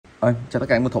Chào tất cả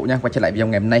các mua thủ nha, quay trở lại video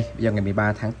ngày hôm nay, video ngày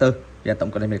 13 tháng 4. Giờ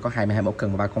tổng cộng đây có 22 mẫu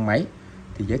cần và 3 con máy.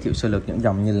 Thì giới thiệu sơ lược những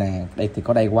dòng như là đây thì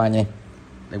có Daiwa nha.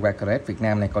 Daiwa Crest Việt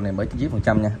Nam này, con này mới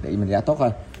 9% nha, để mình giá tốt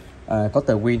hơn. Có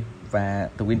tờ Win và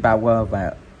tờ Win Power,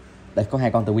 và đây có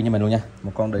hai con tờ Win cho mình luôn nha.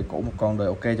 Một con đời cũ, một con đời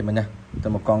ok cho mình nha. Từ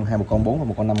một con 4 và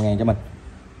một con 5.000 cho mình.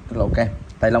 Rất là ok.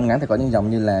 Tay lông ngắn thì có những dòng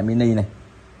như là mini này,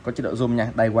 có chế độ zoom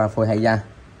nha, Daiwa phôi hay da.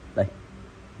 Đây.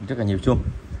 Rất là nhiều chuông.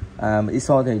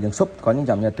 ISO thì đường súp có những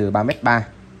dòng như từ 3m3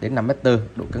 đến 5m4,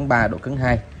 độ cứng 3, độ cứng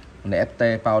 2. Còn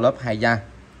FT Power Love 2 da.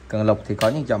 Cần lục thì có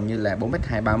những dòng như là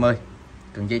 4m2 30.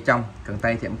 Cần dây trong, cần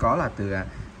tay thì cũng có là từ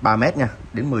 3m nha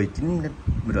đến 19 đến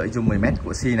 10 zoom 10m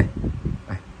của C này.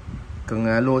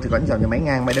 Cần lua thì có những dòng như máy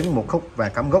ngang, máy đứng một khúc và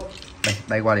cắm gốc.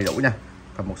 Đây qua đầy đủ nha.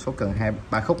 Và một số cần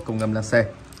 2-3 khúc cùng ngâm lan C.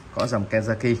 Có dòng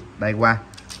Kevlar Daiwa,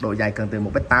 độ dài cần từ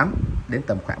 1m8 đến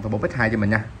tầm khoảng 4m2 cho mình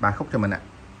nha, 3 khúc cho mình ạ.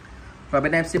 Và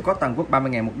bên em ship có toàn quốc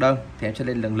 30.000 một đơn, thì em sẽ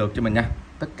lên lần lượt cho mình nha,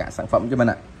 tất cả sản phẩm cho mình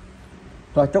ạ.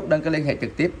 Rồi chốt đơn cái liên hệ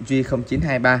trực tiếp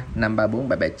G0923 534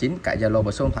 779, cả Zalo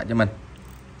và số điện thoại cho mình.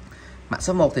 Mã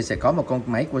số 1 thì sẽ có một con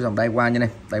máy của dòng Daiwa như này,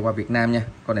 Daiwa Việt Nam nha.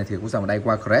 Con này thì của dòng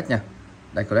Daiwa Crest nha,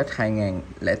 Daiwa Crest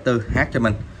 2004H cho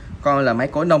mình. Con là máy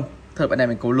cối nông, thường bên em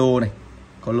mình câu lua này,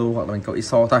 câu lua hoặc là mình câu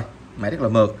ISO thôi, máy rất là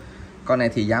mượt. Con này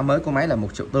thì giá mới của máy là 1,4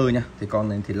 triệu nha, thì con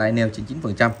này thì line nail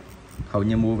 99%, hầu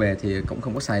như mua về thì cũng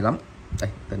không có xài lắm. Đây,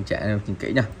 tình trạng nhìn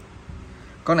kỹ nha.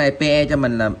 Con này PE cho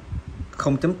mình là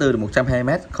 0.4 được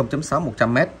 120m, 0.6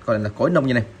 100m, còn là cối nông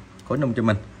như này, cối nông cho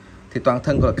mình. Thì toàn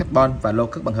thân gọi là carbon và lô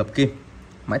cước bằng hợp kim.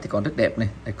 Máy thì còn rất đẹp này,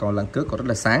 đây còn lăng cước còn rất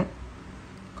là sáng.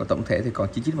 Còn tổng thể thì còn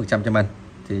 99% cho mình.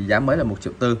 Thì giá mới là 1,4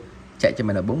 triệu, chạy cho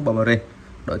mình là 4 bomberin,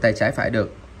 đổi tay trái phải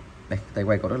được. Đây, tay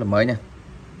quay còn rất là mới nha.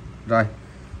 Rồi,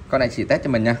 con này chỉ test cho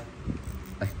mình nha.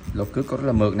 Đây, lô cước có rất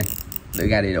là mượt này, lưỡi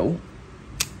ga đầy đủ,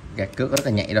 gạt cước rất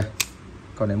là nhạy rồi.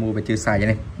 Con này mua về chưa xài vậy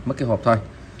này, mất cái hộp thôi.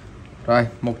 Rồi,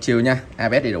 một chiều nha,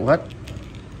 ABS đầy đủ hết.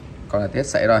 Còn là test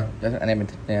sảy rồi, cho anh em mình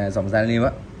thích dòng da liêu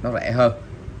á, nó rẻ hơn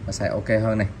và xài ok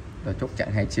hơn này. Rồi chốt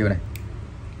chặn 2 chiều này,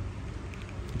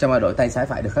 cho mà đổi tay trái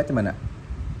phải được hết cho mình ạ.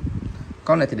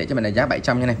 Con này thì để cho mình là giá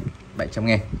 700 như này,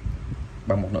 700.000,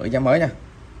 bằng một nửa giá mới nha.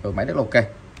 Rồi máy rất là ok,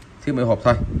 thiếu 10 hộp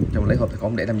thôi, trong lấy hộp thì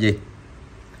không để làm gì.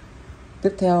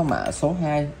 Tiếp theo mã số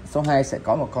 2, số 2 sẽ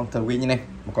có một con tờ Win như này,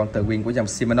 một con tờ Win của dòng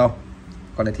Shimano.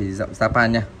 Con này thì dòng Japan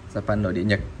nha, Japan nội địa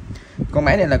Nhật. Con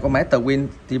máy này là con máy tờ Win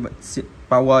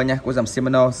Power nha, của dòng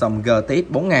Shimano, dòng GTX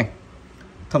 4000.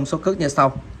 Thông số cước như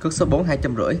sau: cước số 4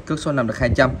 250, cước số 5 được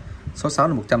 200, số 6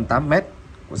 là 180m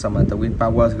của dòng tờ Win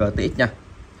Power GTX nha.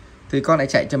 Thì con này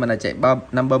chạy cho mình là chạy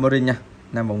 5 bomberin nha,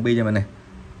 5 vòng bi cho mình này,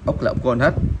 ốc là ốc gold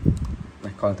hết.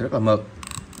 Đây, còn rất là mượt,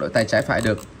 đổi tay trái phải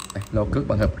được. Đây, lô cước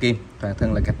bằng hợp kim, toàn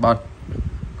thân là carbon.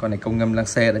 Con này công ngâm lăng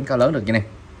xe đánh cao lớn được như này.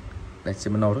 Đây,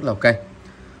 Shimano rất là ok.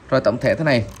 Rồi tổng thể thế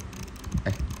này.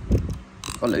 Đây,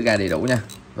 có lưỡi ga đầy đủ nha,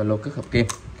 và lô cước hợp kim,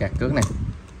 gạt cước này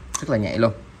rất là nhạy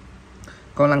luôn.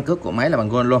 Con lăng cước của máy là bằng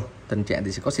gold luôn, tình trạng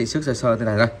thì sẽ có xi xước sơ sơ thế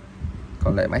này thôi,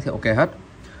 còn lại máy thì ok hết.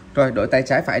 Rồi đổi tay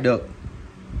trái phải được.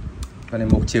 Con này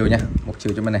một chiều nha, một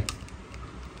chiều cho mình này.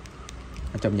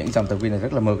 Trong những dòng tờ Win này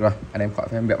rất là mượt rồi, anh em khỏi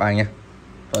phải bẹp bài nha.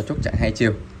 Rồi chốt chặn 2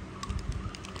 chiều.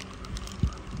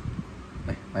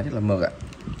 Đây, máy rất là mượt ạ.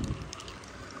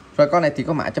 Rồi con này thì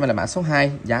có mã cho mình là mã số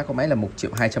 2, giá của máy là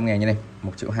 1.200.000 như này,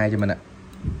 1,2 triệu cho mình ạ.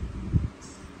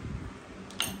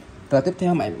 Rồi tiếp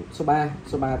theo mã số 3,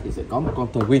 số 3 thì sẽ có một con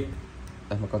tờ Win.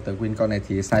 Đây, một con tờ Win, con này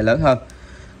thì size lớn hơn.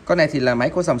 Con này thì là máy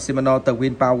của dòng Shimano tờ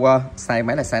Win Power, size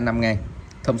máy là size 5000.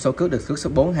 Thông số cước được cước số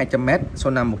 4 200m, số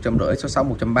 5 150, số 6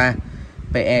 130.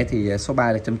 PE thì số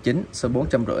 3 là 190, số 4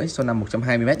 150, số 5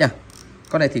 120m nha.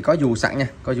 Con này thì có dù sẵn nha,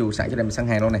 có dù sẵn cho nên mình sẵn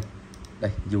hàng luôn này.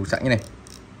 Đây, dù sẵn như này.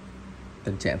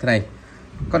 Tình trạng thế này.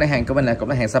 Con này hàng của mình là cũng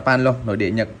là hàng Japan luôn, nội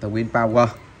địa Nhật, tờ Win Power,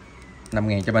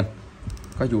 5.000 cho mình.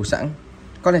 Có dù sẵn.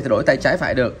 Con này thì đổi tay trái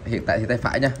phải được, hiện tại thì tay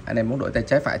phải nha. Anh em muốn đổi tay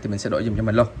trái phải thì mình sẽ đổi dùm cho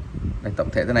mình luôn. Đây, tổng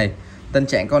thể thế này. Tình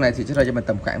trạng con này thì sẽ rơi cho mình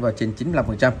tầm khoảng vào trên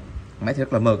 95%. Máy thì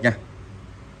rất là mượt nha.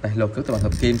 Đây, lô cước bằng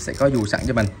hợp kim, sẽ có dù sẵn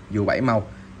cho mình, dù 7 màu,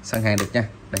 sang hàng được nha.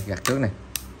 Đây, gạt cước này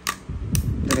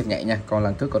rất là nhạy nha, còn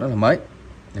lăng cước còn rất là mới.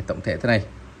 Đây, tổng thể thế này,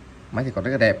 máy thì còn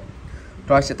rất là đẹp.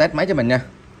 Rồi sẽ test máy cho mình nha.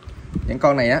 Những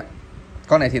con này á,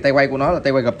 con này thì tay quay của nó là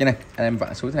tay quay gập như này, anh em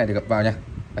vặn xuống thế này thì gập vào nha.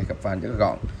 Đây, gập vào rất là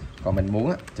gọn. Còn mình muốn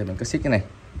á thì mình cứ siết cái này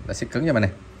là siết cứng cho mình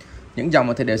này. Những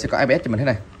dòng thì đều sẽ có ABS cho mình thế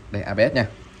này. Đây, ABS nha.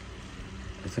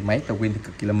 Đây, máy tờ Win thì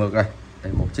cực kỳ là mượt rồi.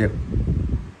 Đây, một chiều,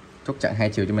 chốt chặn 2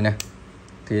 chiều cho mình nha.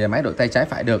 Thì máy đổi tay trái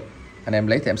phải được, anh em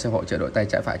lấy thì em sẽ hỗ trợ đổi tay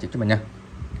trái phải cho mình nha.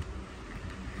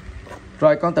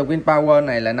 Rồi con tờ Win Power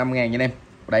này là 5.000 nha em.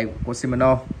 Đây của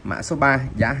Shimano, mã số 3,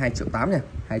 giá 2,8 triệu nha,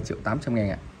 2.800.000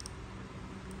 ạ.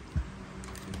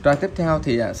 Rồi tiếp theo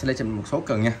thì sẽ lên một số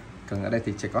cần nha, Cần ở đây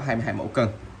thì sẽ có 22 mẫu cần.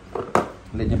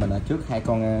 Lên cho mình là trước hai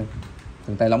con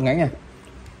cần tay lóng ngắn nha.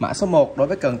 Mã số 1 đối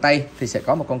với cần tay thì sẽ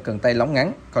có một con cần tay lóng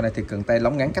ngắn, con này thì cần tay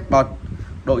lóng ngắn carbon.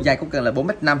 Độ dài của cần là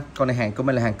 4m5, con này hàng của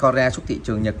mình là hàng Korea xuất thị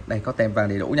trường Nhật. Đây có tem vàng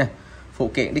đầy đủ nha.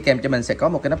 Phụ kiện đi kèm cho mình sẽ có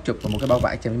một cái nắp chụp và một cái bao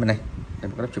vải kèm với mình này. Đây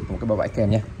một cái nắp chụp và một cái bao vải kèm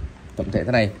nha. Tổng thể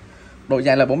thế này. Độ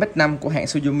dài là 4m5 của hãng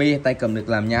Suzumi, tay cầm được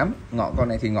làm nhám. Ngọn con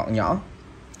này thì ngọn nhỏ.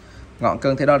 Ngọn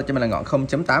cần thì đo cho mình là ngọn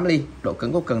 0.8 ly. Độ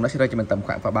cứng của cần nó sẽ rơi cho mình tầm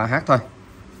khoảng vào 3H thôi.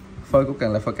 Phơi của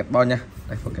cần là phơi carbon nha.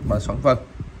 Đây phơi carbon xoắn vân.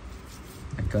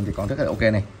 Cần thì còn rất là ok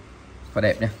này và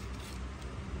đẹp nha,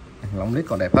 lóng lít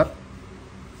còn đẹp hết.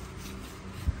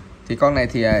 Thì con này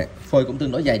thì phôi cũng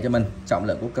tương đối dày cho mình. Trọng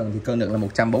lượng của cần thì cân được là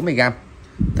 140g.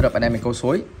 Thế rồi anh em mình câu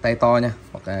suối tay to nha,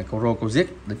 hoặc là câu rô câu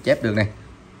giết được chép được này.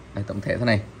 Đây tổng thể thế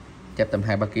này, chép tầm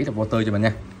 2-3 kg là vô tư cho mình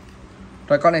nha.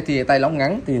 Rồi con này thì tay lóng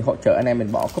ngắn thì hỗ trợ anh em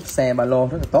mình bỏ cốp xe ba lô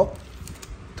rất là tốt.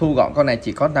 Thu gọn con này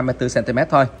chỉ có 54 cm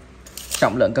thôi.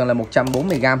 Trọng lượng cần là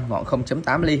 140g, ngọn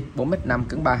 0.8 ly, 4m5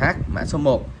 cứng 3H, mã số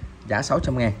 1, giá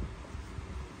 600.000.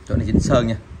 Chỗ này dính sơn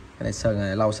nha, cái này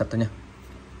sơn lau sạch thôi nha.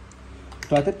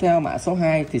 Rồi tiếp theo mã số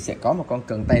 2 thì sẽ có một con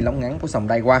cần tay lóng ngắn của dòng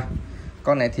Daiwa.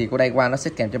 Con này thì của Daiwa nó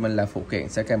sẽ kèm cho mình là phụ kiện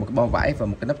sẽ kèm một cái bao vải và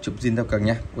một cái nắp chụp zin theo cần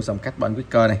nha, của dòng carbon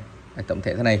wicker này. Đây, tổng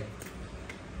thể thế này.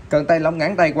 Cần tay lóng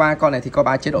ngắn Daiwa con này thì có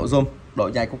 3 chế độ zoom, độ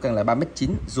dài của cần là 3m9,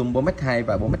 zoom 4m2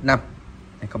 và 4m5.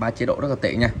 Đây, có 3 chế độ rất là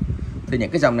tiện nha. Thì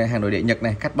những cái dòng này hàng nội địa Nhật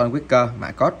này, carbon wicker,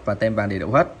 mã code và tem vàng đầy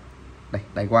đủ hết. Đây,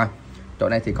 Daiwa. Chỗ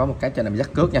này thì có một cái cho làm dắt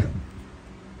cước nha.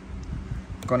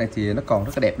 Con này thì nó còn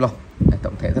rất là đẹp luôn. Đây,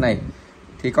 tổng thể thế này.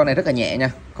 Thì con này rất là nhẹ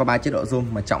nha, có 3 chế độ zoom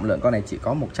mà trọng lượng con này chỉ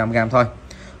có 100g thôi.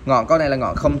 Ngọn con này là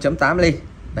ngọn 0.8 ly.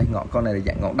 Đây, ngọn con này là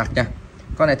dạng ngọn đặc nha.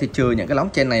 Con này thì trừ những cái lóng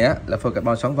trên này á là phôi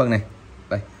carbon xoắn vân này.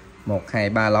 Đây, 1 2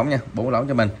 3 lóng nha, 4 lóng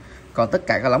cho mình. Còn tất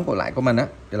cả các lóng còn lại của mình á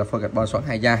đều là phôi carbon xoắn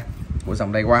 2 da của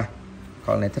dòng Daiwa.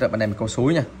 Con này thích hợp anh em câu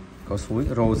suối nha, câu suối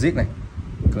rô giết này.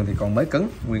 Cường thì còn mới cứng,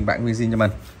 nguyên bản nguyên zin cho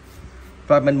mình.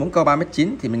 Rồi mình muốn câu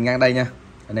 3m9 thì mình ngang đây nha.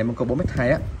 Anh em muốn câu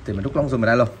 4m2 á thì mình rút lóng zoom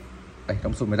ra luôn. Đây,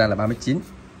 lóng zoom ra là 3m9,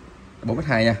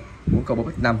 4m2 nha. Muốn câu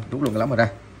 4m5 rút luôn cái lóng mà ra.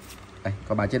 Đây,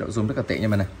 có 3 chế độ zoom rất là tiện nha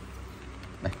mình nè.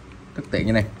 Đây, rất tiện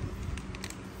như này.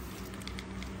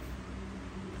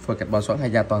 Phôi carbon xoắn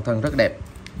 2 da toàn thân rất đẹp.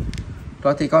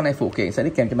 Rồi thì con này phụ kiện sẽ đi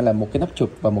kèm cho mình là một cái nắp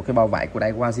chụp và một cái bao vải của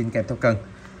Daiwa zin kèm theo cần.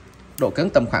 Độ cứng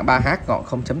tầm khoảng 3H, ngọn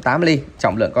 0.8 ly,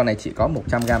 trọng lượng con này chỉ có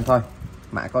 100g thôi.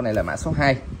 Mã con này là mã số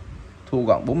 2. Thu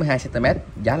gọn 42 cm,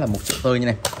 giá là 1 triệu tươi như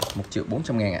này,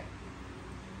 1.400.000 ạ.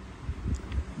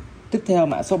 Tiếp theo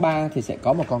mã số 3 thì sẽ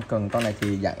có một con này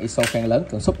thì dạng ISO khoen lớn,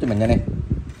 cần súp cho mình nha này.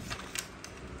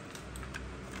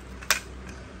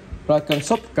 Rồi cần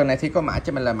súp, cần này thì có mã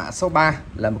cho mình là mã số 3,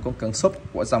 là một con cần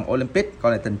súp của dòng Olympic.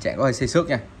 Con này tình trạng có hơi xây xước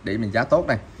nha, để mình giá tốt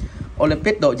này.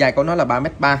 Olympic độ dài của nó là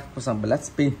 3m3 của dòng Black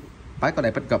Spin. Phái con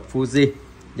này bắt gặp Fuji,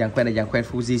 dàn khoen này dàn khoen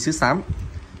Fuji xứ xám.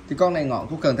 Thì con này ngọn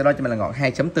của cần thì đo cho mình là ngọn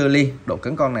 2.4 ly, độ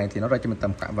cứng con này thì nó ra cho mình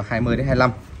tầm khoảng vào 20 đến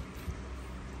 25.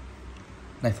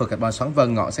 Này phôi carbon xoắn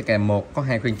vân, ngọn sẽ kèm một, có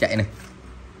 2 khuyên chạy này.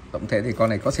 Tổng thể thì con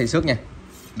này có xây xước nha,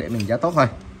 để mình giá tốt thôi.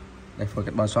 Đây phôi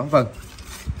carbon xoắn vân.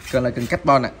 Cần là cần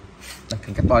carbon ạ. Đây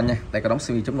cần carbon nha. Đây có đóng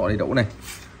semi chống nổ đầy đủ này.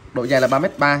 Độ dài là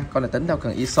 3m3, con này tính theo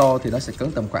cần ISO thì nó sẽ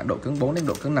cứng tầm khoảng độ cứng 4 đến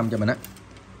độ cứng 5 cho mình á.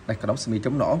 Đây có đóng semi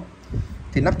chống nổ.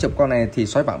 Thì nắp chụp con này thì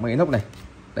xoáy bằng mấy nút này.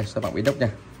 Đây xoáy bằng mấy nút nha.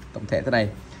 Tổng thể thế này.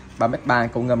 3m3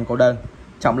 câu ngâm câu đơn.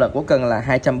 Trọng lượng của cần là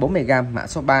 240g, mã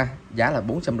số 3, giá là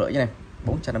 450 nha,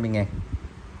 450.000.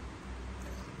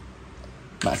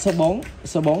 Mã số 4,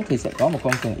 số 4 thì sẽ có một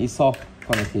con cần ISO.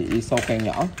 Con này thì ISO khoen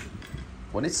nhỏ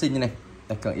của Nixin như này.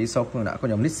 Đây cần ISO khoen nhỏ của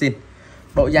dòng Nixin.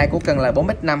 Độ dài của cần là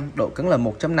 4m5, độ cứng là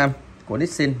 1.5 của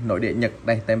Nixin, nội địa Nhật.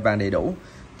 Đây tem vàng đầy đủ.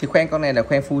 Thì khoen con này là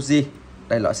khoen Fuji.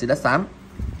 Đây loại xi đất xám.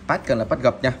 Pad cần là pad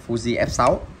gập nha, Fuji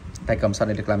F6. Tay cầm sau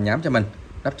này được làm nhám cho mình.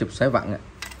 Nắp chụp xoáy vặn.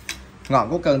 Ngọn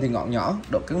của cần thì ngọn nhỏ,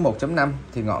 độ cứng 1.5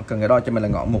 thì ngọn cần đo cho mình là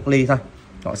ngọn 1 ly thôi.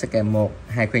 Ngọn sẽ kèm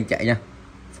 2 khoen chạy nha.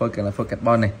 Phôi cần là phôi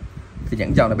carbon này. Thì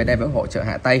những dòng này bên đây vẫn hỗ trợ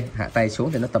hạ tay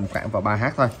xuống thì nó tầm khoảng vào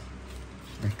 3H thôi.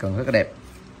 Đây, cần rất là đẹp.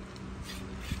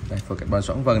 Đây phôi carbon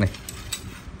xoắn vân này.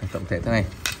 Đây, tổng thể thế này.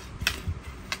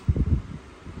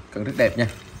 Cần rất đẹp nha.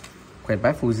 Khoen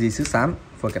pad Fuji xứ xám,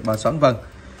 phôi carbon xoắn vân.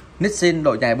 Nixin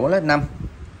độ dài 4m5,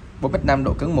 4m5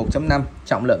 độ cứng 1.5,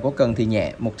 trọng lượng của cần thì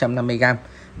nhẹ 150g.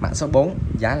 Mã số 4,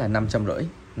 giá là 550,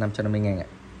 550.000 ạ.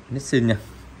 Nixin nha,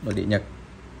 nội địa Nhật.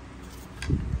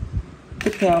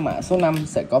 Tiếp theo mã số 5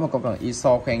 sẽ có một con cần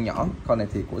ISO khoen nhỏ. Con này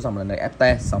thì của dòng là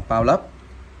NFT, dòng Power Up.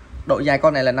 Độ dài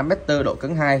con này là 5m4, độ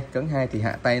cứng 2. Cứng 2 thì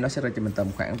hạ tay nó sẽ rơi cho mình tầm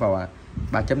khoảng vào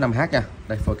 3.5H nha.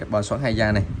 Đây phôi carbon xoắn 2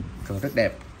 da này, cần rất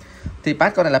đẹp. Thì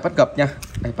pad con này là pad gập nha.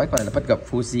 Đây pad con này là pad gập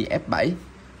Fuji F7.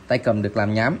 Tay cầm được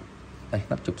làm nhám. Đây,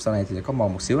 nắp chụp sau này thì sẽ có màu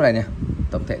một xíu ở đây nha.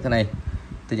 Tổng thể thế này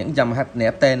thì những dòng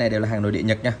NFT này đều là hàng nội địa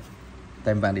Nhật nha,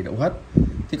 tem vàng đầy đủ hết.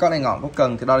 Thì con này ngọn có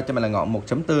cần thì đo cho mình là ngọn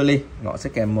 1.4 ly, ngọn sẽ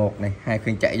kèm 1 này, 2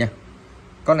 khuyên chạy nha.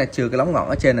 Con này trừ cái lóng ngọn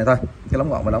ở trên này thôi, cái lóng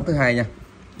ngọn và lóng thứ hai nha.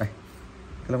 Đây,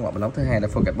 cái lóng ngọn và lóng thứ hai là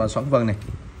phôi carbon xoắn vân này.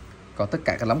 Còn tất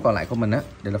cả các lóng còn lại của mình á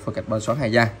đều là phôi carbon xoắn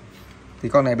hai da. Thì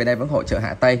con này bên đây vẫn hỗ trợ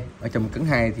hạ tay, ở trong cứng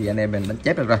 2 thì anh em mình đánh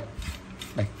chép được rồi.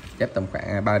 Đây, chép tầm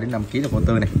khoảng 3 đến 5 kg là vô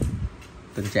tư này.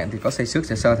 Tình trạng thì có xây xước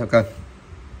sơ theo cân.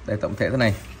 Đây, tổng thể thế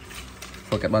này,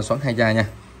 phôi carbon xoắn hai da nha.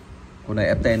 Con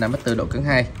này FT 5m4 độ cứng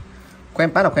 2.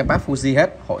 Khoen pass là khoen pass Fuji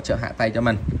hết, hỗ trợ hạ tay cho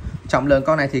mình. Trọng lượng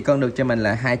con này thì cân được cho mình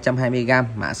là 220g,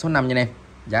 mã số 5 nha em.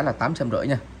 Giá là 850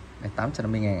 nha. Đây,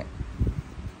 850.000.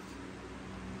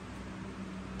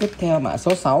 Tiếp theo mã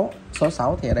số 6. Số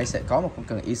 6 thì ở đây sẽ có một con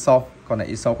cần ISO. Con này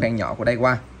ISO khoen nhỏ của đây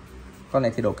qua. Con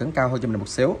này thì độ cứng cao hơn cho mình một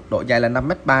xíu. Độ dài là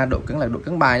 5m3, độ cứng là độ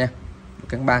cứng 3 nha. Độ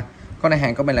cứng 3. Con này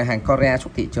hàng của mình là hàng Korea, xuất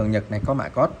thị trường Nhật này, có mã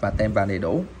code và tem vàng đầy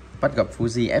đủ. Bắt gặp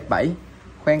Fuji F7.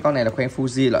 Khoen con này là khoen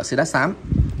Fuji loại xì đá xám.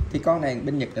 Thì con này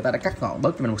bên Nhật người ta đã cắt ngọn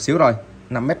bớt cho mình một xíu rồi.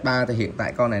 5m3 thì hiện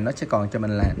tại con này nó sẽ còn cho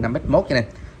mình là 5m1 cho nên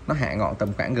nó hạ ngọn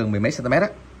tầm khoảng gần 10 mấy cm á.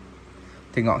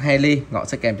 Thì ngọn 2 ly, ngọn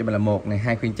sẽ kèm cho mình là 1 này,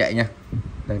 2 khuyên chạy nha.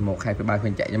 Đây, 1 2,3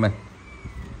 khuyên chạy cho mình.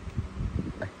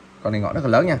 Đây, con này ngọn rất là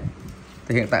lớn nha.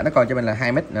 Thì hiện tại nó còn cho mình là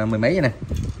 2m mười mấy này.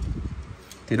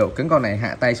 Thì độ cứng con này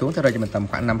hạ tay xuống tới đây cho mình tầm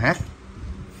khoảng 5h.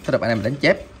 Thế được anh em đánh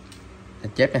chép.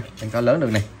 Đánh chép nha, đánh có lớn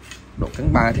được này. Độ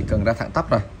cứng 3 thì cần ra thẳng tắp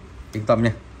rồi. Yên tâm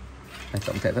nha. Đây,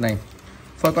 tổng thể thế này.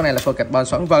 Phôi con này là phôi carbon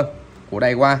xoắn vân của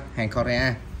đây qua hàng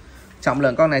Korea. Trọng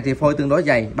lượng con này thì phôi tương đối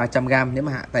dày, 300g, nếu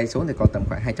mà hạ tay xuống thì còn tầm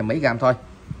khoảng 200 mấy gram thôi.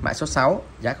 Mã số 6,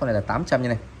 giá con này là 800 như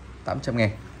này, 800.000.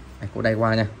 Đây, của đây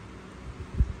qua nha.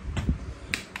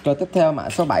 Rồi tiếp theo mã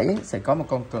số 7 sẽ có một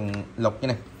con cần lục như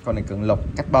này, con này cần lục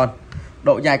carbon.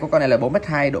 Độ dài của con này là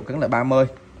 4m2, độ cứng là 30.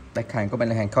 Đây, hàng của mình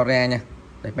là hàng Korea nha.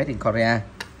 Đây, made in Korea.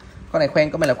 Con này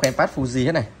khoen của mình là khoen pass Fuji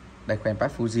hết này. Đây, khoen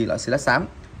pass Fuji loại xì lát xám.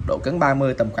 Độ cứng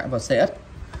 30, tầm khoảng vào CS.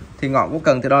 Thì ngọn của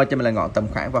cần thì đo cho mình là ngọn tầm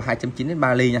khoảng vào 2.9 đến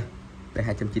 3 ly nha. Đây,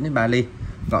 2.9 đến 3 ly.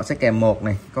 Ngọn sẽ kèm 1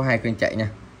 này, có 2 khuyên chạy nha.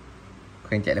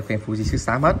 Khuyên chạy là khuyên Fuji xứ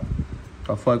xám hết.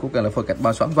 Còn phôi của cần là phôi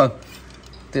carbon xoắn vân.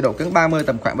 Thì độ cứng 30,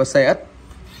 tầm khoảng vào CS.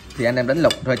 Thì anh em đánh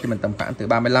lục thôi cho mình tầm khoảng từ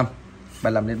 35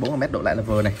 đến 40m độ lại là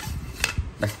vừa này.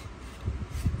 Đây,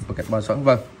 phôi carbon xoắn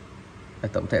vân. Đây,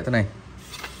 tổng thể thế này.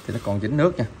 Thì nó còn dính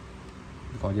nước nha,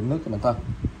 còn dính nước cho mình thôi,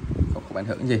 không ảnh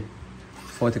hưởng gì.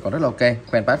 Phôi thì còn rất là ok.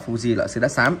 Khoen pass Fuji loại xì đá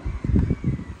xám,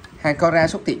 hàng Korea,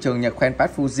 xuất thị trường Nhật. Khoen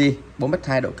pass Fuji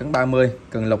 4m2, độ cứng 30,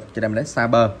 cần lục cho đem đến xa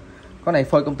bờ. Con này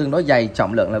phôi cũng tương đối dày,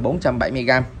 trọng lượng là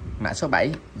 470g, mã số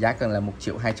 7, giá cần là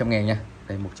 1.200.000 nha.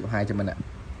 Đây, 1.200.000 cho mình ạ.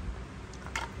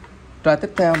 Rồi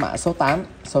tiếp theo mã số 8.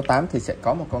 Số 8 thì sẽ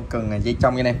có một con cần dây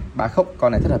trong như này, 3 khúc.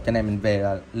 Con này thích hợp cho này mình về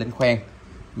là lên khoen,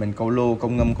 mình câu lưu, câu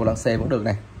ngâm, câu lăng xê vẫn được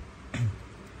này.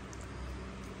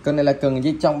 Cần này là cần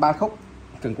dây trong 3 khúc,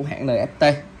 cần của hãng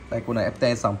NFT. Đây, của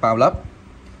NFT dòng Power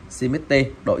Simity.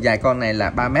 Độ dài con này là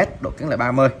 3m, độ cứng là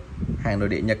 30. Hàng nội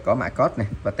địa Nhật, có mã code này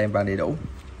và tem vàng đầy đủ.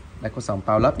 Đây, có dòng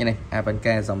Power như này,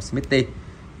 Avanca dòng Smithy.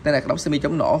 Đây là cái đóng semi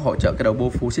chống nổ, hỗ trợ cái đầu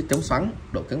bu full xích chống xoắn,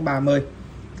 độ cứng 30.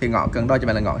 Thì ngọn cần đo cho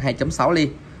mình là ngọn 2.6 ly.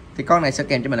 Thì con này sẽ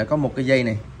kèm cho mình là có một cái dây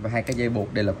này và 2 cái dây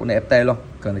buộc, đều là của NFT luôn.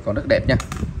 Cần thì còn rất đẹp nha.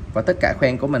 Và tất cả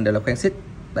khoen của mình đều là khoen xích.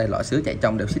 Đây, lõi sứ chạy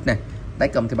trong đều xích này. Đáy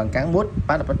cầm thì bằng cán mút,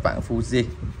 pass là vàng Fuji,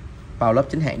 Power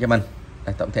chính hãng cho mình.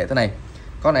 Đây, tổng thể thế này.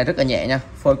 Con này rất là nhẹ nha.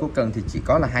 Phôi của cần thì chỉ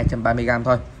có là 230g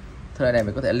thôi. Thế này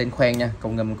mình có thể lên khoen nha,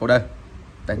 câu ngâm câu đơn.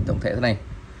 Đây, tổng thể thế này.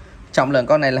 Trọng lượng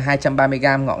con này là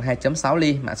 230g, ngọn 2.6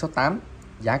 ly, mã số 8.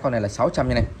 Giá con này là 600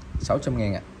 như này,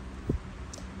 600.000 ạ.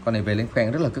 Con này về lên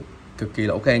khoen rất là cực kỳ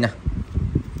là ok nha.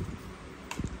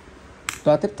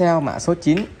 Rồi tiếp theo mã số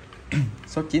 9.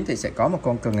 Số 9 thì sẽ có một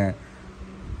con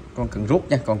cần rút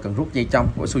nha, con cần rút dây trong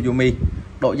của Suzumi.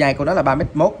 Độ dài của nó là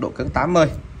 3m1, độ cứng 80.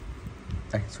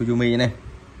 Đây, Suzumi này.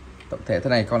 Tổng thể thế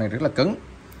này, con này rất là cứng.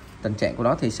 Tình trạng của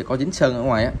nó thì sẽ có dính sơn ở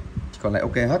ngoài á, còn lại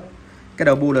ok hết. Cái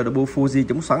đầu bu là đầu bu Fuji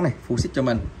chống xoắn này, full xích cho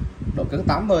mình. Độ cứng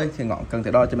 80 thì ngọn cần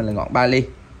thể đo cho mình là ngọn 3 ly.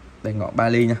 Đây, ngọn 3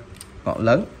 ly nha, ngọn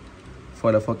lớn.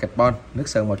 Phôi là phôi carbon, nước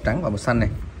sơn màu trắng và màu xanh này.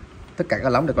 Tất cả các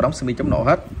lóng đều có đóng semi chống nổ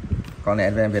hết. Còn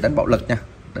này về đánh bạo lực nha,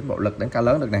 đánh bạo lực, đánh cá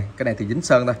lớn được này. Cái này thì dính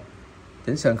sơn thôi,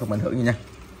 dính sơn không ảnh hưởng gì nha.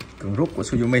 Cần rút của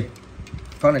Suzumi.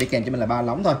 Con này đi kèm cho mình là 3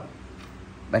 lóng thôi.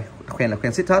 Đây, khoen là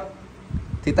khoen xích hết.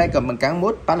 Thì tay cầm mình cán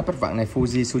mút, pass là bắt vặn này,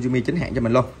 Fuji Suzumi chính hãng cho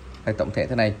mình luôn. Đây, tổng thể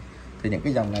thế này. Thì những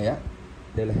cái dòng này á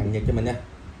đều là hàng Nhật cho mình nha.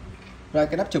 Rồi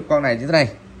cái nắp chụp con này như thế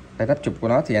này. Đây, nắp chụp của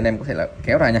nó thì anh em có thể là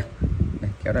kéo ra nha.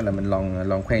 Đây, kéo ra là mình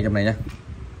lòn khoen trong này nha,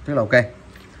 rất là ok.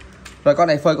 Rồi con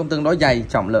này phơi cũng tương đối dày,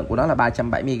 trọng lượng của nó là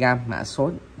 370g, mã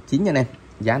số 9 nha em.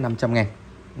 Giá 500.000,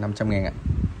 500.000 ạ.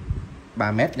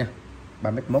 3m nha.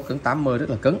 3m1 cứng 80, rất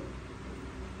là cứng.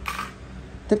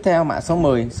 Tiếp theo mã số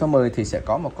 10. Số 10 thì sẽ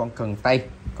có một con cần tay.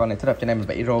 Con này thích hợp cho em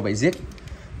 7 rô 7 giết.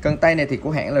 Cần tay này thì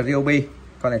của hãng là Ryobi.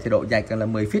 Con này thì độ dài cần là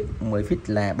 10 feet, 10 feet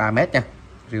là 3m nha.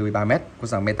 Ryobi 3m của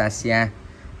dòng Metasia.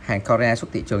 Hàng Korea, xuất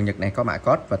thị trường Nhật này, có mã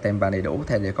code và tem vào đầy đủ,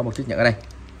 thêm để có một chiếc nhẫn ở đây.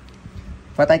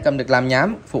 Và tay cầm được làm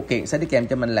nhám, phụ kiện sẽ đi kèm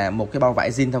cho mình là một cái bao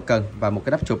vải zin theo cần và một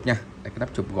cái nắp chụp nha. Đây, cái nắp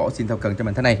chụp gỗ zin theo cần cho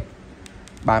mình thế này.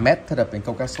 3m, thích hợp với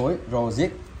câu cá sối rô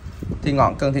giết. Thì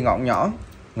ngọn cần thì ngọn nhỏ,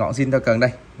 ngọn zin theo cần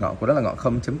đây, ngọn của nó là ngọn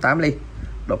 0.8 ly,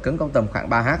 độ cứng có tầm khoảng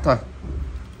 3h thôi.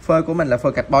 Phơi của mình là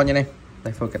phơi carbon nha em.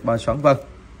 Đây, phơi carbon xoắn vân.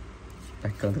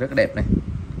 Đây, cần rất đẹp này.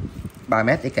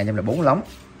 3m đi kèm cho là 4 lóng.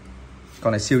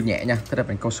 Con này siêu nhẹ nha, thích hợp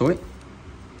với câu suối.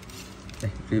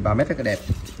 Đây, vì 3m rất là đẹp.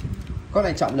 Con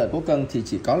này trọng lượng của cần thì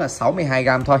chỉ có là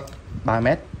 62g thôi.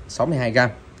 3m 62g.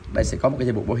 Đây sẽ có một cái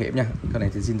dây buộc bảo hiểm nha. Con này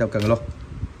thì zin theo cần luôn.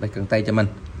 Đây, cần tay cho mình.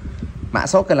 Mã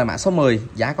số cần là mã số 10.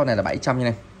 Giá con này là 700 nha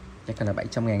em. Giá cần là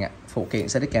 700.000 ạ. Phụ kiện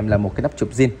sẽ đi kèm là một cái nắp chụp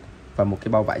zin và một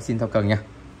cái bao vải zin theo cần nha.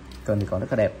 Cần thì còn rất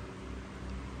là đẹp.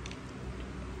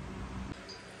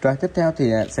 Rồi tiếp theo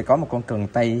thì sẽ có một con cần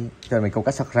tay cho mình câu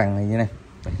cá sặc rằn này như này.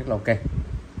 Đây, rất là ok.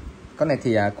 Con này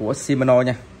thì của Shimano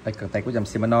nha. Đây, cần tay của dòng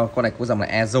Shimano. Con này của dòng là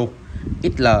Azu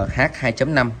XLH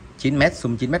 2.5, 9m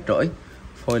xung 9m rưỡi.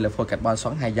 Phôi là phôi carbon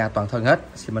xoắn 2 da toàn thân hết,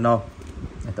 Shimano.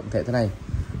 Đây, tổng thể thế này.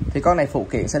 Thì con này phụ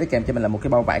kiện sẽ đi kèm cho mình là một cái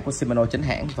bao vải của Shimano chính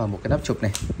hãng và một cái nắp chụp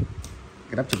này.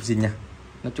 Cái nắp chụp zin nha.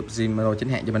 Nắp chụp Shimano chính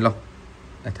hãng cho mình luôn.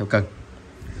 Đây, theo cần.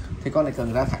 Thì con này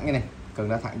cần ra thẳng như này, cần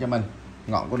ra thẳng cho mình.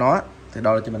 Ngọn của nó thì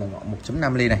đo cho mình là ngọn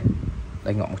 1.5 ly này.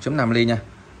 Đây, ngọn 1.5 ly nha.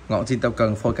 Ngọn zin tao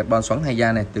cần, phôi carbon xoắn 2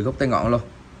 da này, từ gốc tới ngọn luôn.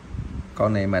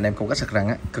 Con này mà anh em câu cá sặc rằn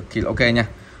á, cực kỳ là ok nha.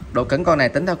 Độ cứng con này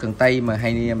tính theo cần tay mà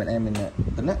hay mình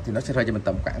tính á, thì nó sẽ rơi cho mình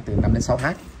tầm khoảng từ 5 đến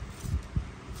 6h.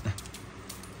 Đây.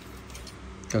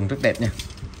 Cần rất đẹp nha.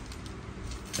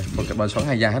 Đây, phôi carbon xoắn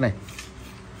 2 da hết này.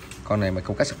 Con này mà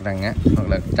câu cá sặc rằn á, hoặc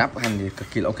là trap của anh thì cực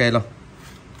kỳ là ok luôn.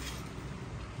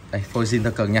 Đây, phôi zin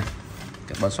theo cần nha.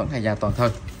 Carbon xoắn 2 da toàn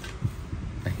thân.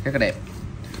 Đây, rất là đẹp.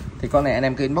 Thì con này anh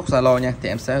em cứ inbox Zalo nha, thì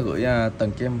em sẽ gửi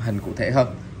từng cái hình cụ thể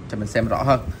hơn cho mình xem rõ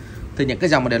hơn. Thì những cái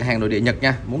dòng mà đều là hàng nội địa Nhật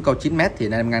nha. Muốn câu 9m thì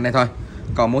anh em ngăn đây thôi.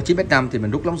 Còn muốn 9m5 thì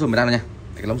mình rút lóng zoom mình ra nha.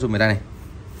 Cái lóng zoom mình ra này.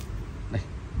 Đây,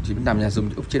 9m5 nha, zoom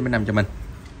úp 9m5 cho mình.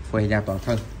 Phôi da toàn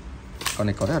thân. Con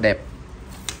này còn rất là đẹp.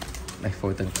 Đây,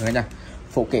 phôi từng thân nha.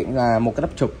 Phụ kiện là một cái nắp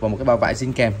chụp và một cái bao vải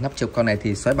zin kèm. Nắp chụp con này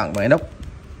thì xoáy bằng inox.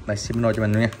 Đây, Shimano cho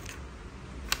mình luôn nha.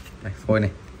 Đây, phôi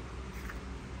này.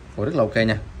 Phôi rất là ok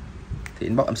nha. Thì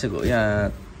inbox em sẽ gửi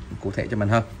cụ thể cho mình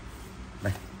hơn.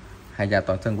 Đây, 2 da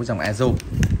toàn thân của dòng Azu.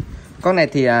 Con này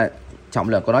thì trọng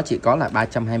lượng của nó chỉ có là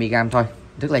 320g thôi,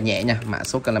 rất là nhẹ nha. Mã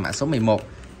số cần là mã số 11.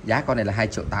 Giá con này là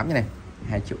 2.800.000 như này,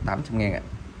 2.800.000 ạ.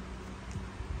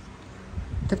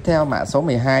 Tiếp theo mã số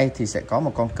 12 thì sẽ có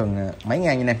một con cần máy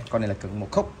ngang như này. Con này là cần một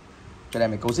khúc. Cái đây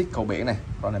mình câu dít câu biển này.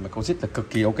 Con này mà câu dít là cực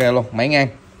kỳ ok luôn, máy ngang.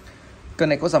 Con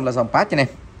này có dòng là dòng pass như này.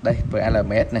 Đây,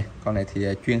 VLMS này. Con này thì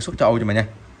chuyên xuất châu Âu cho mình nha.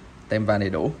 Tem vàng đầy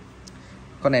đủ.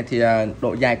 Con này thì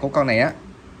độ dài của con này á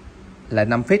là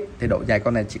 5 feet, thì độ dài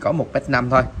con này chỉ có 1m5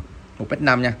 thôi,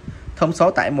 1m5 nha. Thông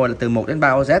số tải mồi là từ 1 đến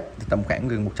 3 OZ, thì tầm khoảng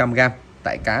gần 100g.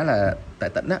 Tải cá là tại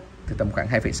tỉnh á thì tầm khoảng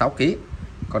 2,6 kg.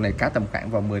 Con này cá tầm khoảng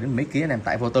vào 10 đến mấy kg anh em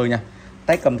tải vô tư nha.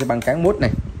 Tay cầm thì bằng cán mút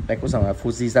này. Đây có dòng là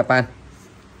Fuji Japan.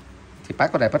 Thì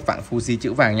bác con này bắt vặn Fuji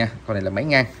chữ vàng nha. Con này là máy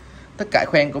ngang. Tất cả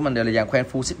khoen của mình đều là dàn khoen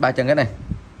full sit 3 chân hết này.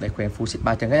 Đây, khoen full sit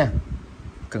 3 chân hết nha.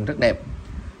 Cần rất đẹp.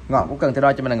 Ngọn cũng cần theo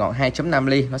đo cho mình là ngọn 2.5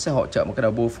 ly. Nó sẽ hỗ trợ một cái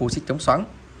đầu bua full sit chống xoắn.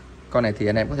 Con này thì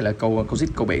anh em có thể là câu dít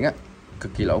câu biển á,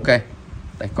 cực kỳ là ok.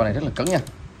 Đây, con này rất là cứng nha.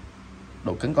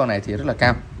 Độ cứng con này thì rất là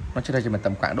cao. Nó sẽ ra cho mình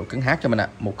tầm khoảng độ cứng hát cho mình ạ.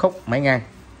 Một khúc máy ngang.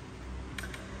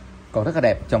 Còn rất là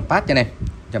đẹp, dòng pass cho này.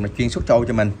 Dòng này chuyên xuất châu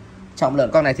cho mình. Trọng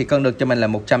lượng con này thì cân được cho mình là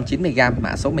 190g,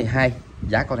 mã số 12.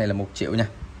 Giá con này là 1 triệu nha.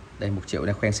 Đây, 1 triệu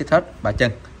này, khoen xích hết 3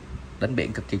 chân. Đánh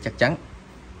biển cực kỳ chắc chắn.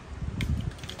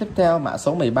 Tiếp theo mã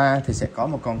số 13 thì sẽ có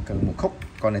một con cần một khúc.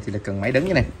 Con này thì là cần máy đứng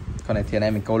như này. Con này thì anh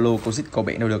em mình câu lưu, câu xích, câu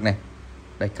biển đâu được này.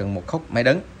 Đây, cần một khúc máy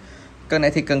đứng. Con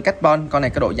này thì cần carbon. Con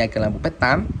này có độ dài cần là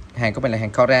 1m8. Hàng của mình là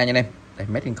hàng Korea nha em. Đây,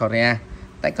 made in Korea.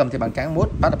 Tay cầm thì bằng cán mút,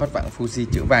 bắt vặn Fuji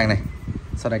chữ vàng này.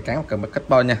 Sau đây cán cần bằng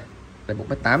carbon nha. Đây,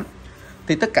 1m8.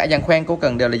 Thì tất cả dàn khoen của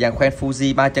cần đều là dàn khoen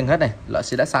Fuji 3 chân hết này, loại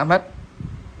xứ đá xám hết.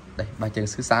 Đây, 3 chân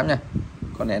xứ xám nha.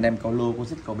 Con này anh em câu lưu, câu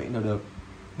xích, câu biển đâu được.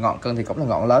 Ngọn cần thì cũng là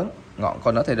ngọn lớn. Ngọn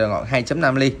con nó thì là ngọn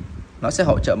 2.5 ly. Nó sẽ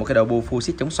hỗ trợ một cái đầu bu full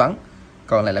xích chống xoắn.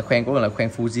 Còn lại là khoen của mình là khoen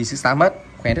Fuji xứ xám hết,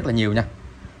 khoen rất là nhiều nha.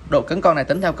 Độ cứng con này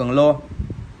tính theo cần lô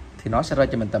thì nó sẽ rơi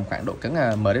cho mình tầm khoảng độ cứng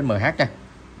M đến MH nha.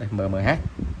 Đây, MH.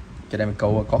 Cho nên mình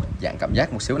câu có dạng cảm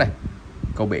giác một xíu này.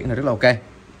 Câu biển là rất là ok.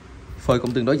 Phơi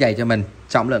cũng tương đối dày cho mình.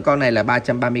 Trọng lượng con này là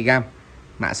 330g.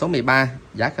 Mã số 13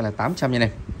 giá cả là 800 nha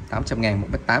này, 800.000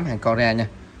 1m8 hàng Korea nha.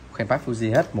 Khoen phát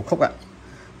Fuji hết một khúc ạ.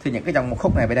 Thì những cái dòng một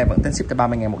khúc này bên đây vẫn tính ship tới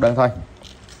 30.000 một đơn thôi.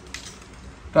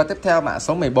 Rồi tiếp theo mã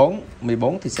số 14.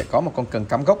 14 thì sẽ có một con cần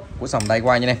cắm gốc của dòng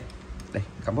Daiwa như này. Đây,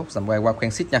 cắm gốc dòng Daiwa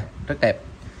khoen xích nha, rất đẹp.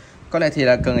 Con này thì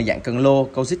là cần dạng cần lô,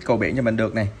 câu xích câu biển cho mình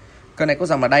được này. Con này có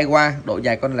dòng là Daiwa, độ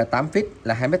dài con này là 8 feet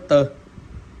là 2m4.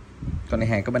 Con này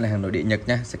hàng của bên là hàng nội địa Nhật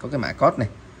nha, sẽ có cái mã code này.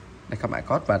 Đây có mã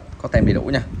code và có tem đầy đủ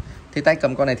nha. Thì tay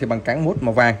cầm con này thì bằng cán mút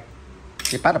màu vàng.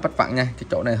 Cái pad là pad vặn nha, cái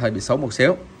chỗ này hơi bị xấu một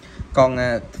xíu. Còn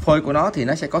phôi của nó thì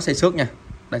nó sẽ có xây xước nha.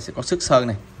 Đây sẽ có xước sơn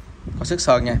này, có xước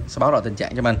sơn nha, sẽ báo rõ tình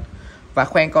trạng cho mình. Và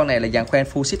khoen con này là dạng khoen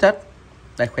full sit hết.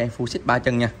 Đây khoen full sit 3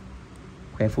 chân nha.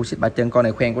 Khoen full sit 3 chân, con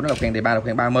này khoen của nó là khoen D3 là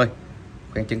khoen 30.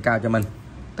 Khoen chân cao cho mình.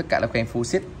 Tất cả là khoen full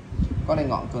sit. Con này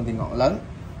ngọn cần thì ngọn lớn.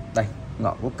 Đây,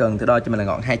 ngọn của cần thì đo cho mình là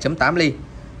ngọn 2.8 ly.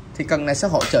 Thì cần này sẽ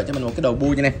hỗ trợ cho mình một cái đầu bu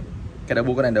như này. Cái đầu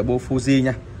bu con này đầu bu Fuji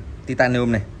nha,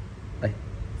 titanium này. Đây,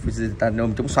 Fuji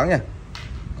titanium chống xoắn nha.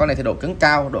 Con này thì độ cứng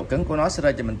cao, độ cứng của nó sẽ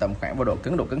rơi cho mình tầm khoảng vào độ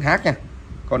cứng H nha.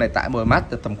 Con này tải 10 mát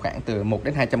tầm khoảng từ 1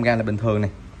 đến 200g là bình thường này.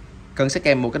 Cần sẽ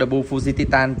kèm một cái đầu bu Fuji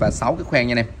titan và 6 cái khoen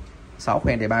nha này. 6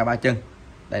 khoen để 3 chân.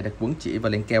 Đây được quấn chỉ và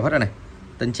liền keo hết rồi này.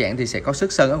 Tình trạng thì sẽ có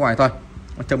xước sơn ở ngoài thôi.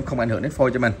 Trông không ảnh hưởng đến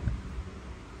phôi cho mình.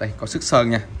 Đây có xước sơn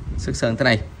nha, xước sơn thế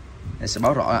này. Đây sẽ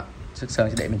báo rõ ạ. Xước sơn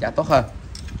sẽ để mình trả tốt hơn.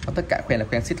 Còn tất cả khoen là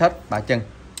khoen xích hết, 3 chân,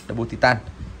 đầu bu titan.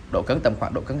 Độ cứng tầm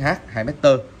khoảng độ cứng H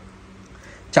 2m4.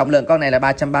 Trọng lượng con này là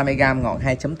 330g, ngọn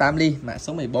 2.8 ly, mã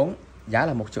số 14, giá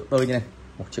là 1,4 triệu như này,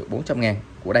 1.400.000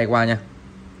 của Daiwa nha.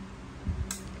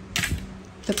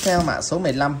 Tiếp theo mã số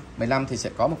 15. 15 thì sẽ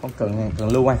có một con cần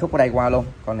lưu 2 khúc của Daiwa luôn.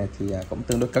 Con này thì cũng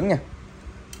tương đối cứng nha.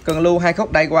 Cần lưu 2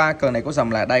 khúc Daiwa, cần này có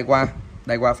dòng là Daiwa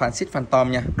Fansit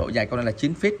Phantom nha. Độ dài con này là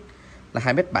 9 feet là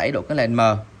 2m7, độ cứng là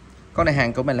M. Con này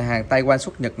hàng của mình là hàng Taiwan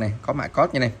xuất Nhật này, có mã code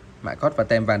như này, mã code và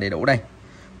tem vàng đầy đủ đây.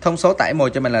 Thông số tải mồi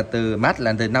cho mình là từ mát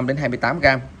là từ 5 đến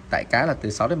 28g, tải cá là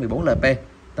từ 6 đến 14 lp,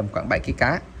 tầm khoảng 7 kg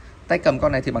cá. Tay cầm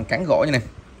con này thì bằng cán gỗ như này.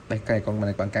 Đây cây con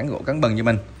này bằng cán gỗ cán bần như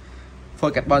mình.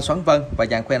 Phôi carbon xoắn vân và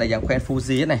dàn khoen là dàn khoen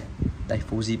Fuji này. Đây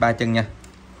Fuji 3 chân nha.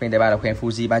 Khoen D3 là khoen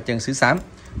Fuji 3 chân xứ xám,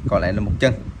 còn lại là một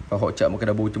chân và hỗ trợ một cái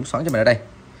đầu bu chống xoắn cho mình ở đây.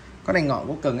 Con này ngọn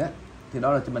của cần á thì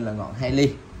đó là cho mình là ngọn 2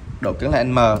 ly. Độ cứng là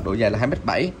M, độ dài là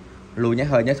 2m7. Lùi nhớ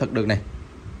hơi nhớ thật được này.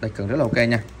 Đây cần rất là ok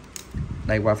nha.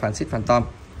 Đây qua Fansit Phantom.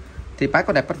 Thì bác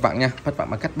có đẹp bắt vặn nha, bắt vặn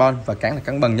bằng carbon và cán là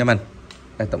cán bần cho mình.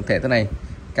 Đây tổng thể thế này.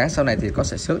 Cán sau này thì có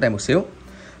sẽ xước đây một xíu.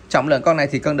 Trọng lượng con này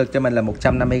thì cân được cho mình là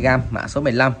 150g, mã số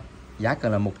 15. Giá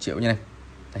cần là 1 triệu như này.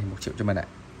 Đây 1 triệu cho mình ạ.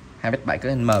 2m7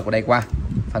 cỡ M của đây qua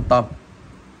Phantom.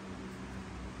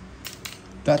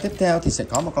 Và tiếp theo thì sẽ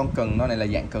có một con cần, nó này là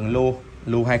dạng cần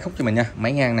lưu 2 khúc cho mình nha,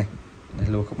 máy ngang này. Đây,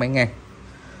 lưu khúc máy ngang.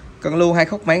 Cần lưu 2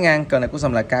 khúc máy ngang, cần này có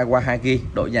dòng là Kawasaki,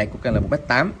 độ dài của cần là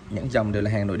 1m8, những dòng đều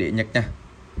là hàng nội địa Nhật nha.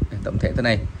 Đây, tổng thể thế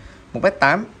này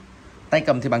 1m8. Tay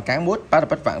cầm thì bằng cán mút,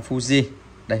 bắt vặn Fuji.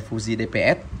 Đây Fuji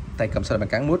DPS. Tay cầm sau là bằng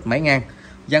cán mút, máy ngang.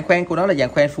 Dàn khoen của nó là dàn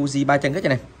khoen Fuji 3 chân hết cho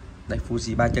này. Đây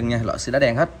Fuji 3 chân nha, loại xi đá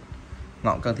đen hết.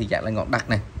 Ngọn cần thì dạng là ngọn đặc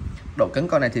này. Độ cứng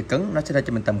con này thì cứng, nó sẽ ra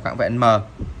cho mình tầm khoảng về M.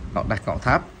 Ngọn đặc, ngọn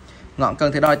tháp. Ngọn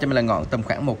cần thì đo cho mình là ngọn tầm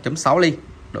khoảng 1.6 ly,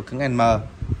 độ cứng M.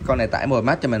 Con này tải 10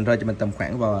 mát cho mình rơi cho mình tầm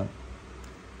khoảng vào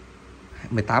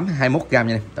 18-21g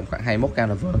như này, tầm khoảng 21g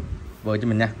là vừa cho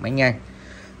mình nha, máy ngang.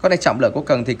 Con này trọng lượng của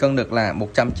cần thì cân được là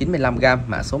 195g,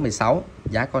 mã số 16,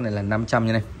 giá con này là 500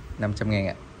 như này, 500.000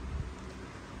 ạ.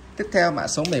 Tiếp theo mã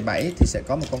số 17 thì sẽ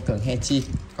có một con cần Hechi.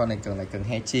 Con này cần là cần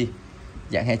Hechi,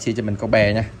 dạng Hechi cho mình câu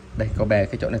bè nha. Đây câu bè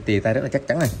cái chỗ này tì tay rất là chắc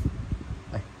chắn này.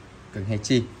 Đây, cần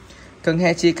Hechi. Cần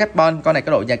Hechi carbon, con này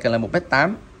có độ dài cần là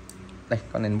 1m8. Đây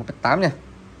con này 1m8 nha.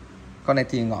 Con này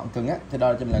thì ngọn cứng á thì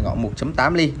đo cho mình là ngọn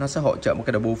 1.8 ly, nó sẽ hỗ trợ một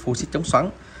cái đầu bu Fuji chống xoắn.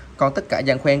 Còn tất cả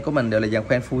dàn khoen của mình đều là dàn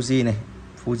khoen Fuji này,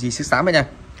 Fuji xứ xám nha.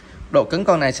 Độ cứng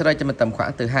con này sẽ rơi cho mình tầm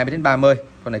khoảng từ 20 đến 30.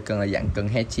 Con này cần là dạng cần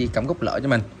Hechi cắm gốc lỡ cho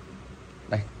mình.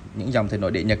 Đây, những dòng thì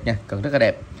nội địa Nhật nha, cần rất là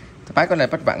đẹp. Bác con này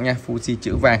bắt vặn nha, Fuji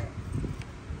chữ vàng.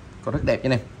 Còn rất đẹp như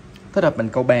này. Thích hợp mình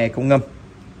câu bè, câu ngâm,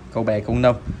 câu bè, câu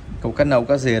nâu, câu cá nâu,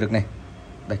 cá dìa được này.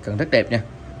 Đây cần rất đẹp nha.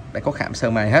 Đây có khảm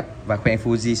sơn mài hết và khoen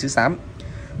Fuji xứ xám.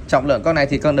 Trọng lượng con này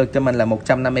thì con được cho mình là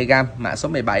 150g, mã số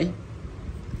 17.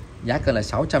 Giá cân là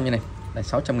 600 như này. Đây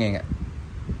 600.000 ạ.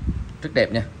 Rất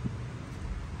đẹp nha.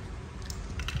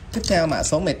 Tiếp theo mã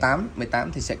số 18.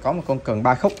 18 thì sẽ có một con cần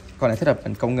 3 khúc. Con này thích hợp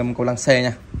mình câu ngâm, câu lăng xê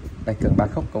nha. Đây cần 3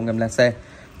 khúc, câu ngâm lăng xê.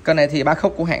 Con này thì 3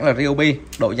 khúc của hãng là Ryobi.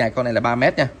 Độ dài con này là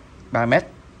 3m nha. 3m.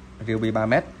 Ryobi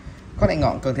 3m. Con này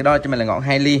ngọn cần thì đo cho mình là ngọn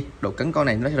 2 ly. Độ cứng con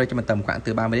này nó rơi cho mình tầm khoảng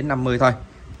từ 30 đến 50 thôi.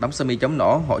 Đóng sơ mi chống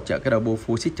nổ, hỗ trợ cái đầu bu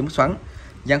Fuji chống xoắn.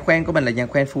 Dàn khoen của mình là dàn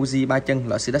khoen Fuji 3 chân,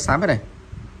 loại xi đá xám hết này.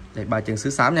 Đây 3 chân xứ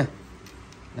xám nha.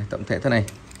 Đây tổng thể thế này.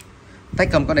 Tay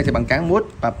cầm con này thì bằng cán mút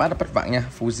và pad bắt vặn nha,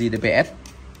 Fuji DPS.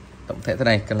 Tổng thể thế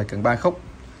này cần là cần 3 khúc.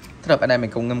 Thích hợp ở đây mình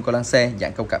cùng ngâm cô lăng xe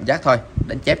dạng câu cảm giác thôi,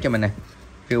 đánh chép cho mình này.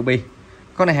 Ruby.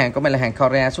 Con này hàng của mình là hàng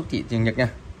Korea xuất thị từ Nhật nha,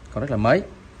 còn rất là mới.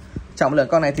 Trọng lượng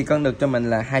con này thì cân được cho mình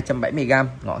là 270g,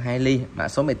 ngọn 2 ly, mã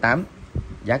số 18.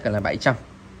 Giá cần là 700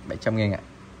 000 ạ.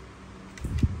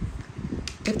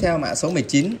 Tiếp theo mã số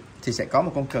 19 thì sẽ có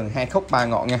một con cần 2 khúc 3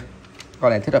 ngọn nha.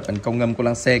 Con này thích hợp mình câu ngâm cô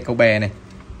lăng xe, câu bè này.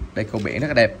 Đây câu biển rất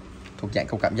là đẹp, thuộc dạng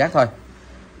câu cảm giác thôi.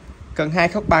 Cần 2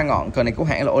 khúc 3 ngọn, cần này của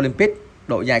hãng là Olympic,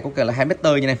 độ dài của cần là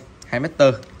 2m như này,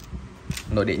 2m.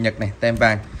 Nội địa Nhật này, tem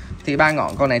vàng. Thì 3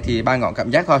 ngọn con này thì 3 ngọn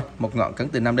cảm giác thôi, một ngọn cấn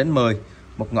từ 5 đến 10,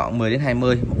 một ngọn 10 đến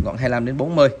 20, một ngọn 25 đến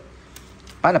 40.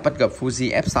 Bắt là bắt gập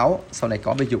Fuji F6, sau này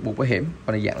có ví dụ buộc bảo hiểm,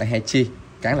 còn này dạng là Hechi,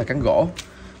 cán là cán gỗ.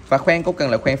 Và khoen cũng cần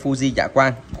là khoen Fuji dạ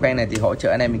quang. Khoen này thì hỗ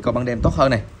trợ anh em mình coi ban đêm tốt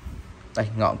hơn này. Đây,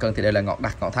 ngọn cần thì đều là ngọn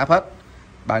đặt ngọn tháp hết.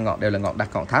 3 ngọn đều là ngọn đặt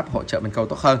ngọn tháp, hỗ trợ mình câu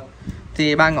tốt hơn.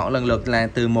 Thì 3 ngọn lần lượt là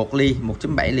từ 1 ly,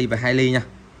 1.7 ly và 2 ly nha.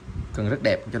 Cần rất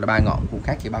đẹp, cho là 3 ngọn cũng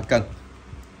khác chỉ 3 cân.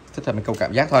 Thích hợp mình câu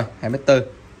cảm giác thôi, 2m4.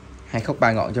 2 khúc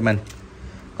 3 ngọn cho mình.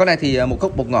 Con này thì một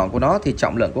khúc một ngọn của nó thì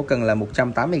trọng lượng của cần là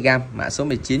 180g, mã số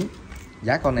 19.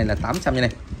 Giá con này là 800 như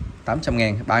này.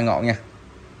 800.000, 3 ngọn nha.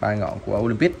 3 ngọn của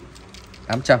Olympic.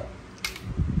 800.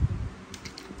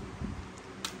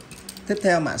 Tiếp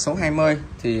theo mã số 20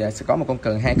 thì sẽ có một con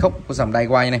cần 2 khúc của dòng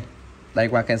Daiwa như này.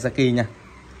 Daiwa Kenzaki nha.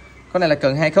 Con này là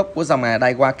cần 2 khúc của dòng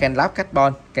Daiwa Kevlar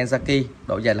Carbon Kenzaki,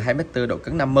 độ dài là 2m4, độ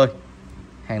cứng 50.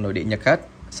 Hàng nội địa Nhật hết.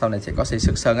 Sau này sẽ có xây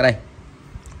sức sơn ở đây.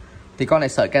 Thì con này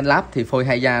sợi Kevlar thì phôi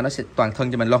hai da nó sẽ toàn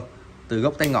thân cho mình luôn, từ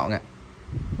gốc tới ngọn ạ.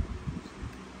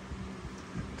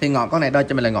 Thì ngọn con này đo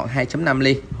cho mình là ngọn 2.5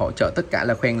 ly, hỗ trợ tất cả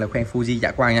là khoen Fuji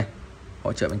dạ quang nha.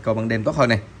 Hỗ trợ mình câu ban đêm tốt hơn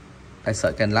này. Đây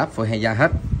sợi Kevlar phôi hai da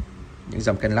hết. Những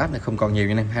dòng Kevlar này không còn nhiều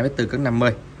như này, 2m4 cứng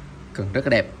 50. Cần rất là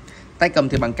đẹp. Tay cầm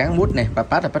thì bằng cán mút này và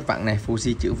pad là bắt vặn này,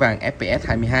 Fuji chữ vàng FPS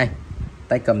 22.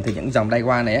 Tay cầm thì những dòng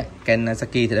Daiwa này á, Kenzaki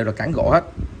thì đều là cán gỗ hết.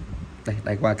 Đây,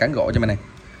 Daiwa cán gỗ cho mình này.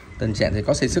 Tình trạng thì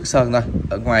có xây sức sơn thôi,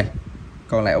 ở ngoài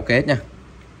còn lại ok hết nha.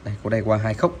 Đây, của Daiwa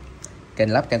 2 khúc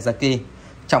Kevlar Kenzaki.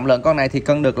 Trọng lượng con này thì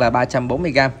cân được là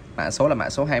 340g, mã số là mã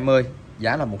số 20,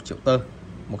 giá là 1.400.000,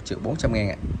 1.400.000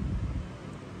 ạ.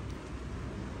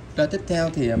 Rồi tiếp theo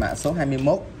thì mã số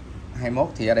 21. 21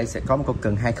 thì ở đây sẽ có một con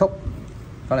cần 2 khúc.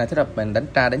 Con này thích hợp mình đánh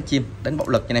tra, đánh chim, đánh bạo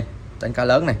lực như này, đánh cá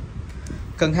lớn này.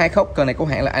 Cần 2 khúc, cần này của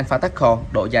hãng là Alpha Tackle,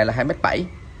 độ dài là 2m7.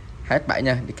 2m7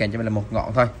 nha, đi kèm cho mình là một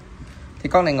ngọn thôi. Thì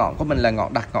con này ngọn của mình là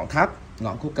ngọn đặt ngọn tháp.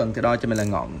 Ngọn của cần thì đo cho mình là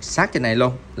ngọn sát trên này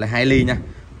luôn, là 2 ly nha.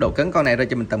 Độ cứng con này rơi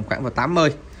cho mình tầm khoảng vào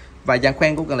 80. Và dàn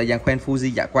khoen cũng cần là dàn khoen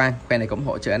Fuji dạ quang. Khoen này cũng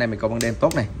hỗ trợ anh em mình câu ban đêm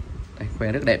tốt này. Đây,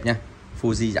 khoen rất đẹp nha,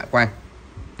 Fuji dạ quang.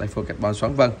 Đây, phôi carbon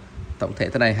xoắn vân. Tổng thể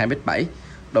thế này 2m7.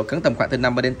 Độ cứng tầm khoảng từ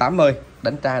 50 đến 80,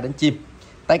 đánh tra, đánh chim.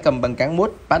 Tay cầm bằng cán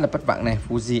mút, pad là bắt vặn này,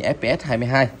 Fuji FPS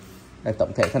 22. Đây,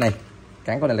 tổng thể thế này.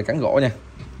 Cán con này là cán gỗ nha.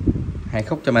 2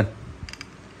 khúc cho mình.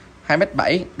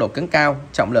 2m7, độ cứng cao,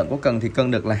 trọng lượng của cần thì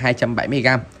cân được là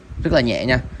 270g, rất là nhẹ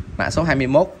nha. Mã số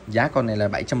 21, giá con này là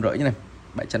 750 như này,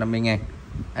 750.000.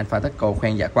 Alpha Tackle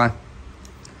khoen dạ quang.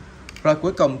 Rồi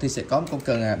cuối cùng thì sẽ có một con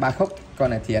cần 3 khúc. Con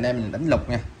này thì anh em mình đánh lục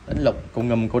nha, đánh lục cùng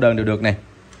ngầm cô đơn đều được này.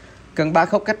 Cần 3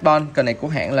 khúc carbon, cần này của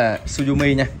hãng là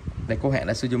Suzumi nha. Đây của hãng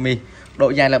là Suzumi. Độ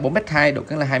dài là 4m2, độ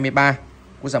cứng là 23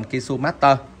 của dòng Kisu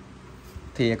Master.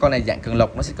 Thì con này dạng cần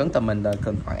lục nó sẽ cứng tầm mình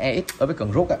cần khoảng EX đối với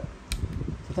cần rút ạ.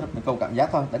 Thích hợp câu cảm giác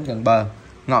thôi, đánh gần bờ.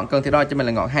 Ngọn cần thì đo cho mình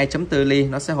là ngọn 2.4 ly,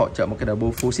 nó sẽ hỗ trợ một cái đầu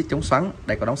bu full xít chống xoắn.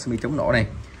 Đây có đóng semi chống nổ này.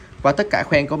 Và tất cả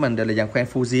khoen của mình đều là dàn khoen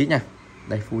Fuji nha.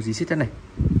 Đây Fuji xít thế này.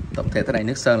 Tổng thể thế này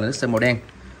nước sơn là nước sơn màu đen.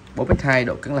 4m2,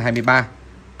 độ cứng là 23.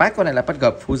 Pad con này là pad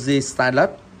gập Fuji Stylus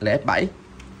là F7.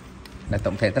 Đây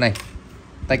tổng thể thế này.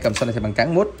 Tay cầm sau này thì bằng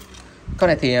cán mút. Con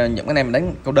này thì những cái này mình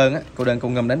đánh câu đơn á, câu đơn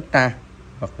câu ngâm đánh tra,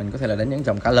 hoặc mình có thể là đánh những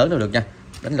dòng cá lớn đều được nha.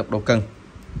 Đánh lục độ cân,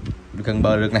 gần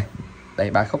bờ được này.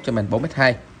 Đây 3 khúc cho mình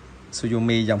 4m2,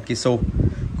 Suzumi dòng Kisu.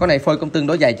 Con này phôi cũng tương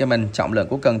đối dày cho mình, trọng lượng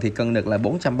của cần thì cân được là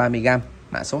 430g,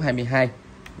 mã số 22,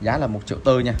 giá là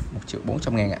 1.400.000 nha,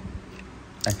 1.400.000 ạ.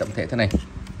 Đây tổng thể thế này,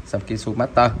 dòng Kisu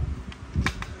Master.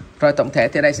 Rồi tổng thể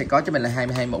thì đây sẽ có cho mình là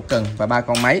 22 mẫu cần và 3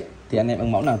 con máy. Thì anh em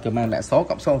ưng mẫu nào cho mang lại số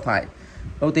cộng số điện thoại.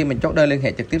 Đầu tiên mình chốt đơn liên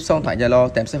hệ trực tiếp số điện thoại Zalo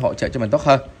thì em sẽ hỗ trợ cho mình tốt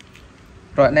hơn.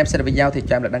 Rồi anh em xem video thì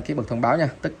cho em được đăng ký bật thông báo nha.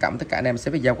 Tất cả anh em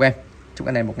sẽ video của em. Chúc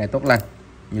anh em một ngày tốt lành,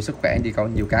 nhiều sức khỏe, đi câu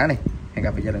nhiều cá này. Hẹn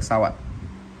gặp video lần sau ạ.